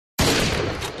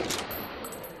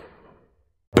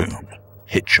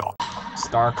hit shot.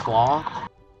 Star Claw?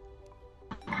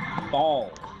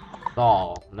 Ball.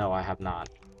 Ball. No, I have not.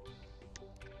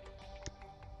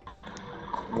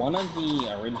 One of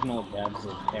the original devs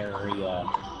of Terraria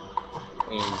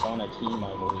is on a team,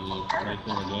 I believe,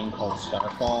 making a game called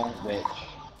Starfall, which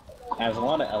has a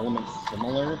lot of elements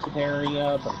similar to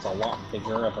Terraria, but it's a lot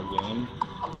bigger of a game.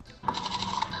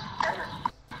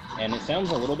 And it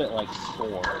sounds a little bit like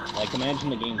Spore. Like, imagine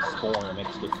the game Spore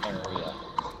mixed with Terraria.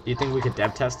 Do you think we could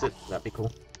dev test it? That'd be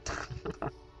cool.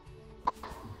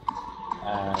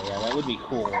 Yeah, that would be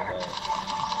cool, but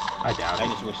I doubt I it.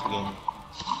 just wish the game...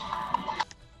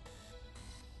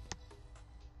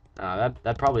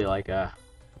 That'd probably like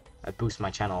that'd boost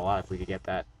my channel a lot if we could get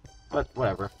that. But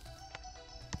whatever.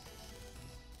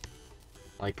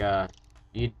 Like do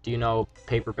you know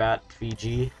Paperbat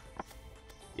VG?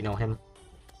 You know him?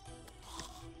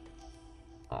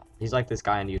 Oh, he's like this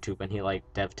guy on YouTube, and he like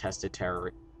dev tested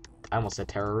Terraria. I almost said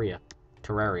Terraria.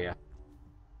 Terraria.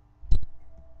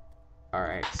 All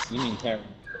right. You mean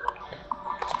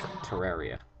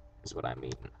Terraria is what I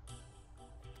mean.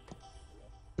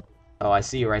 Oh, I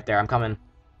see you right there. I'm coming.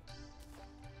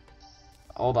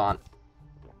 Hold on.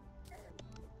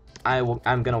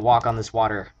 I'm gonna walk on this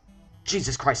water.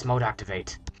 Jesus Christ, mode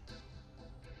activate.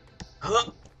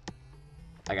 Huh.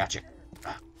 I got you.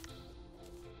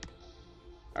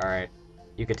 Alright.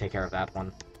 You can take care of that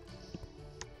one.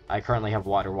 I currently have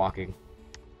water walking.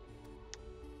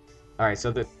 Alright,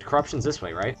 so the corruption's this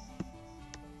way, right?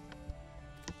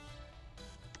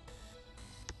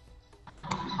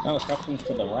 No, corruption's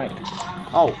to the right.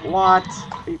 Oh, what?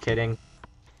 Are you kidding?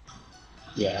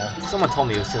 Yeah. Someone told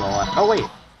me it was to the left. Oh, wait.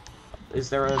 Is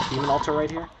there a demon altar right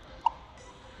here?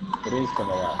 It is to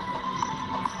the left.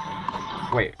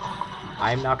 Wait.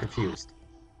 I'm now confused.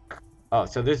 Oh,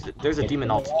 so there's a It's demon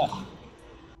to the altar. left.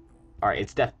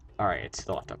 Alright, Alright, it's to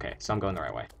the left. Okay, so I'm going the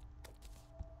right way.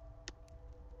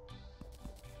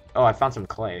 Oh, I found some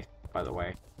clay, by the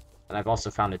way. And I've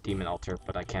also found a demon altar,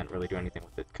 but I can't really do anything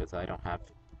with it because I don't have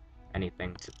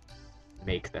anything to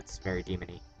make that's very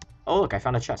demony. Oh, look, I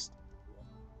found a chest.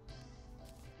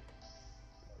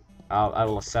 I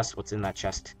will assess what's in that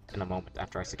chest in a moment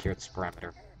after I secure this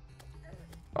parameter.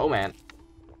 Oh, man.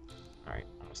 Alright,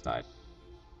 almost died.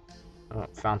 Oh,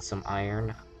 found some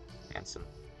iron, and some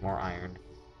more iron,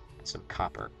 and some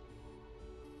copper,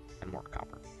 and more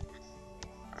copper.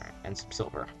 Alright, and some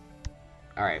silver.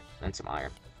 Alright, and some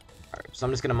iron. Alright, so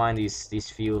I'm just gonna mine these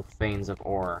few veins of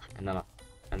ore, and then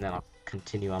I'll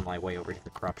continue on my way over to the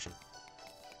corruption.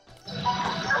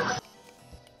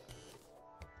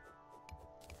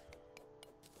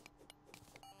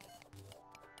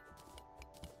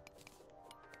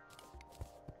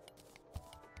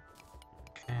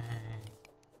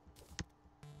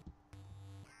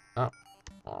 Oh,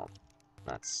 well,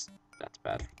 that's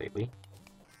bad for Bailey.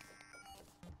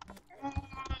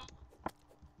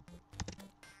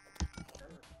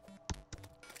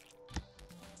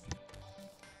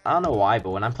 I don't know why,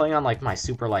 but when I'm playing on like my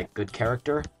super like good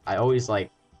character, I always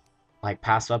like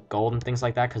pass up gold and things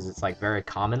like that because it's like very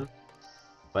common.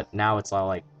 But now it's all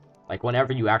like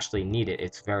whenever you actually need it,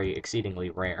 it's very exceedingly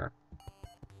rare.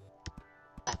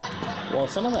 Well,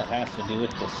 some of that has to do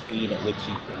with the speed at which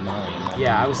you can mine.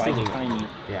 Yeah, I was thinking.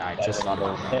 Yeah, I just thought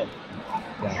about that.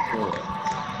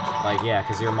 Like, yeah,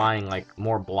 because you're mining like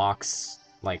more blocks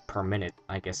like per minute,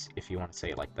 I guess, if you want to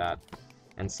say it like that.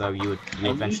 And so you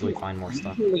eventually find more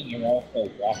stuff. Usually you're also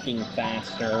walking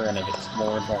faster and have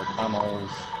explored more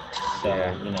tunnels, so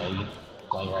Yeah. you know you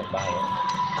play right by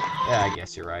it. Yeah, I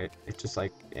guess you're right. It's just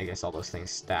like I guess all those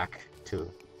things stack to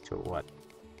what,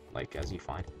 like as you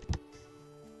find.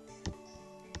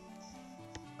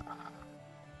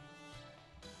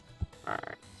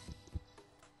 Alright.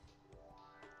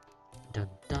 Dun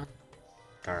dun.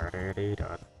 Dun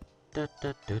dun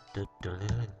dun dun dun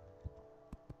dun.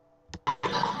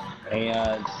 Hey,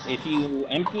 if you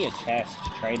empty a chest,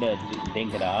 try to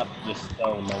dig it up, just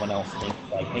so no one else thinks,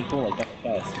 like, hey, cool, I got the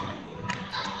chest.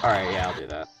 Alright, yeah, I'll do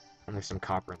that. And there's some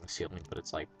copper in the ceiling, but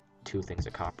it's like 2 things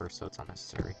of copper, so it's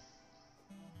unnecessary.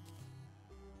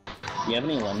 Do you have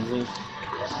any lenses?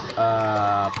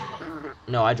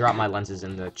 No, I dropped my lenses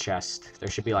in the chest. There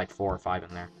should be like 4 or 5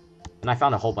 in there. And I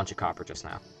found a whole bunch of copper just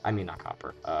now. I mean, not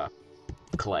copper,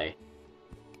 clay.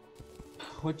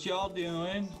 What y'all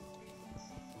doing?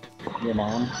 Your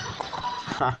mom?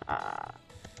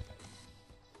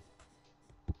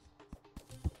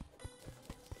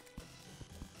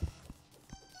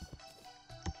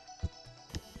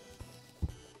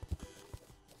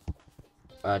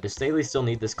 Does Staley still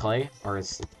need this clay, or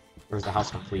is the house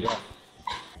complete? Yeah.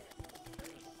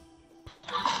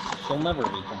 she'll never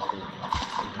be complete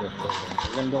with building.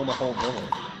 We're gonna build a whole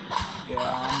village. Yeah,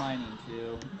 I'm mining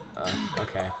too.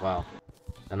 Okay, well,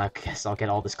 then I guess I'll get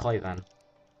all this clay then.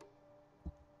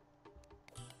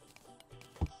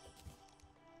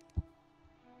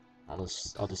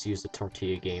 I'll just use the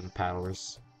tortilla game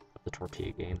powers of the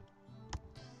tortilla game.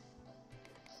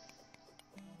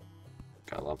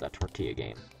 I love that tortilla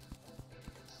game.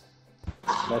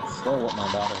 That's still what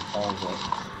my daughter calls it.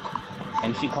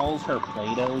 And she calls her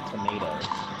Play-Doh tomato.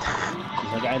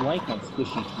 She's like, I like my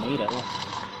squishy tomato.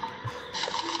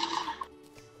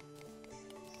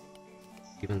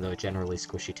 Even though generally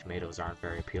squishy tomatoes aren't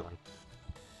very appealing.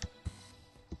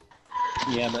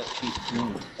 Yeah, but she's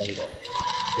Play-Doh.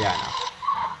 Yeah, I know.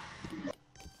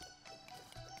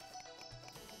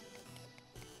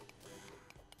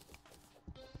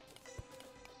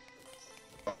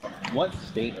 What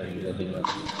state are you living in?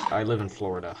 I live in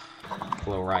Florida.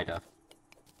 Florida.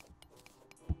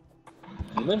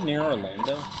 You live near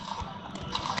Orlando?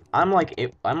 I'm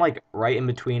like right in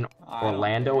between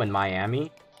Orlando and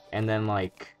Miami, and then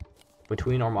like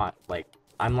between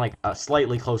I'm like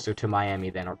slightly closer to Miami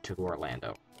than to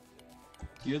Orlando.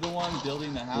 You're the one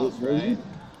building the house, right?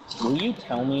 Will you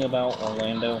tell me about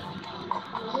Orlando?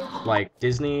 Like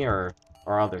Disney or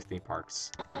other theme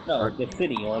parks? No, the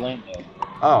city, Orlando.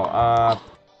 Oh,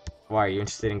 why, are you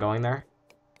interested in going there?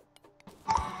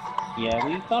 Yeah,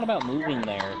 we thought about moving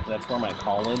there, that's where my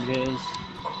college is,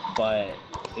 but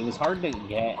it was hard to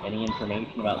get any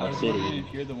information about the city.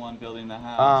 If you're the one building the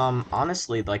house.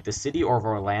 Honestly, like, the city of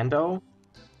Orlando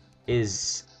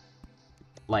is,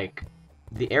 like,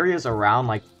 the areas around,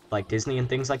 like Disney and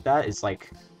things like that is, like,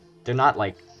 they're not,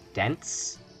 like,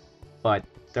 dense, but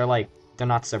they're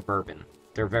not suburban.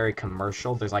 They're very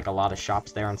commercial. There's, like, a lot of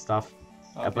shops there and stuff.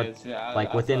 Okay, But, so yeah,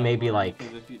 like, within maybe, like...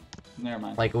 Never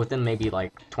mind. Like, within maybe,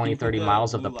 like, 20, 30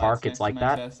 miles of the park, it's like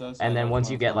that. And then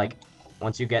once you get, like...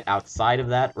 Once you get outside of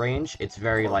that range, it's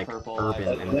very, like,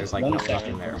 urban, and there's, like,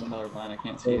 nothing there. I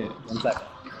can't see it. 1 second.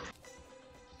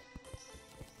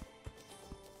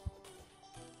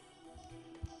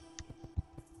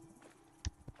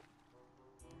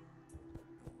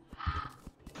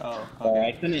 Oh,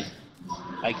 Sorry, okay.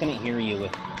 I couldn't hear you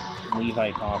with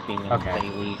Levi talking and Okay.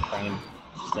 Bailey trying to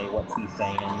say what he's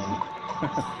saying. And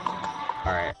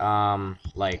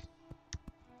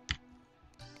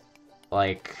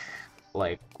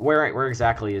Alright, where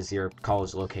exactly is your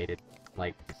college located?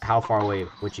 Like, how far away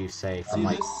would you say from,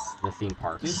 like, the theme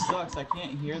parks? This sucks, I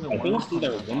can't hear the I think it's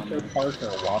either words. Winter Park or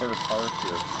Water Park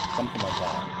or something like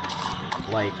that.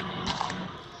 Like,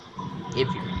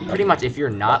 pretty much if you're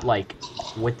not, like,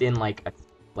 within, like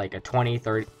a 20,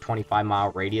 30, 25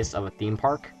 mile radius of a theme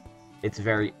park, it's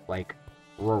very, like,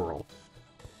 rural.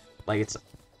 Like, it's,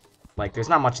 like, there's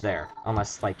not much there,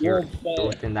 unless, like, you're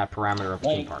within that parameter of a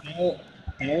theme park. How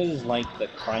is, like, the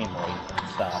crime rate and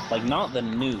stuff? Like, not the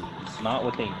news, not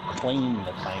what they claim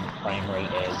the crime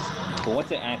rate is, but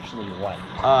what's it actually like?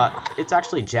 It's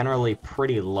actually generally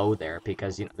pretty low there,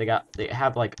 because, you know, they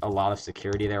have, like, a lot of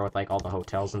security there with, like, all the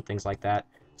hotels and things like that.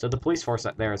 So the police force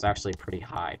there is actually pretty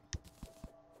high.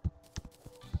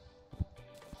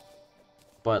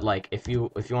 But, like, if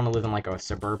you want to live in, like, a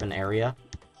suburban area,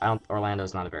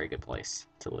 Orlando's not a very good place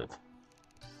to live.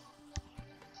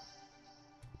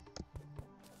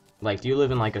 Like, do you live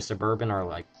in, like, a suburban or,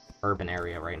 like, urban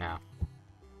area right now?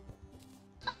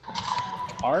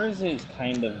 Ours is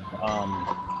kind of,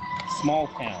 small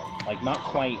town. Like, not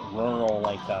quite rural,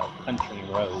 like a country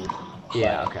road.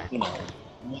 Yeah, but, okay. You know,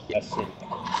 a city.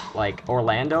 Like,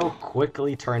 Orlando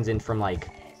quickly turns in from, like,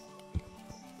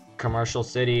 commercial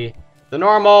city... The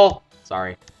normal!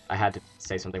 Sorry, I had to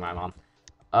say something to my mom.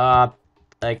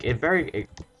 Like, it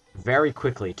very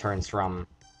quickly turns from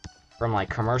like,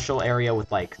 commercial area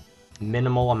with, like,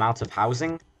 minimal amounts of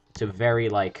housing to very,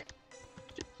 like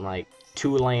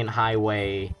 2-lane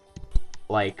highway,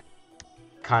 like,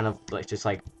 kind of, like, just,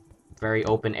 like, very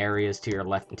open areas to your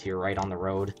left and to your right on the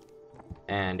road.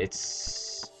 And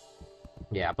it's...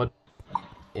 Yeah, but...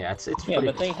 Yeah, it's Yeah, pretty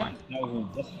but they fine. have housing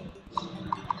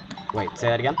districts. Wait, say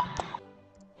that again?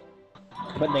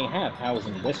 But they have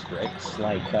housing districts,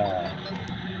 like,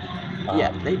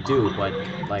 Yeah, they do, but,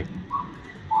 like,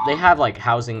 they have, like,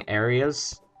 housing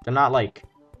areas. They're not, like,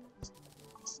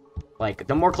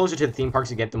 the more closer to the theme parks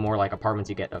you get, the more, like, apartments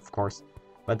you get, of course.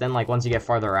 But then, like, once you get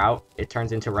farther out, it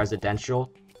turns into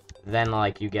residential. Then,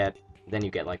 like, you get,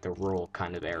 like, the rural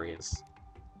kind of areas.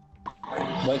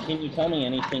 But can you tell me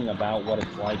anything about what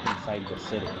it's like inside the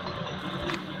city?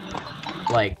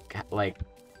 Like,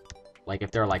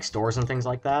 if there are, like, stores and things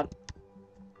like that?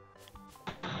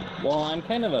 Well, I'm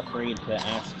kind of afraid to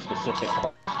ask specific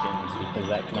questions because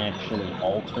that can actually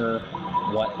alter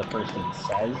what the person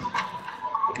says.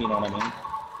 You know what I mean?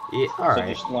 Yeah, So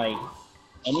alright. just like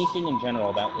anything in general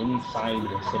about inside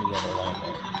the city of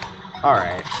Orlando.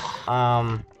 Alright.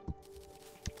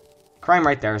 Crime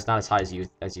right there is not as high as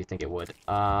you think it would.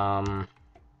 I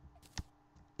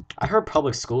heard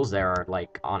public schools there are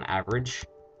like on average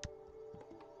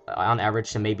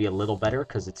to maybe a little better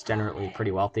because it's generally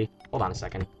pretty wealthy. Hold on a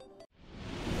second.